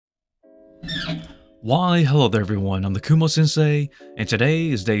Why, hello there everyone, I'm the Kumo Sensei, and today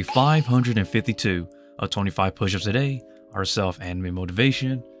is day 552 of 25 push-ups a day, our self-anime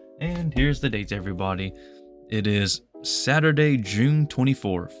motivation, and here's the dates everybody. It is Saturday, June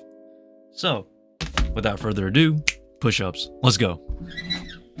 24th. So, without further ado, push-ups, let's go.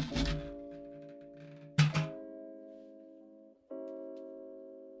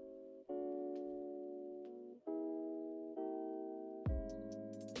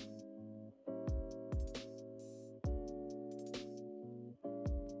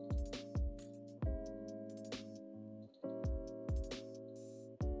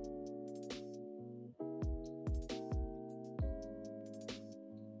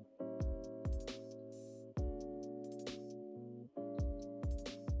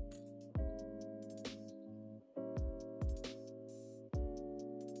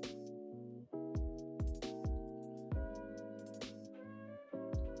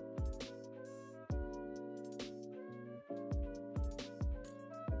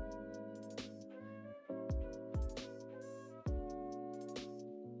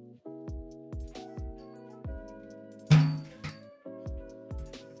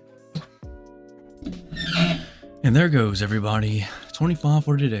 And there goes everybody, 25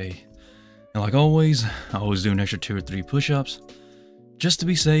 for today. And like always, I always do an extra 2 or 3 push-ups, just to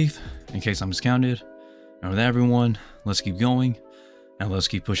be safe, in case I'm discounted. And with that everyone, let's keep going, and let's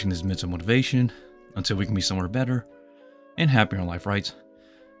keep pushing this mental motivation, until we can be somewhere better, and happier in life, right?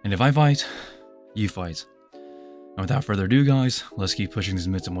 And if I fight, you fight. And without further ado guys, let's keep pushing this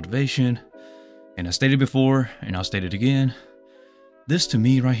mental motivation. And I stated before, and I'll state it again, this to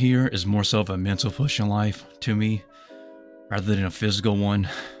me right here is more so of a mental push in life to me, rather than a physical one.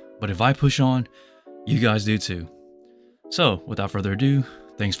 But if I push on, you guys do too. So without further ado,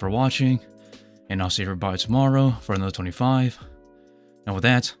 thanks for watching, and I'll see everybody tomorrow for another 25. And with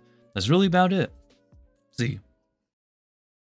that, that's really about it. See you.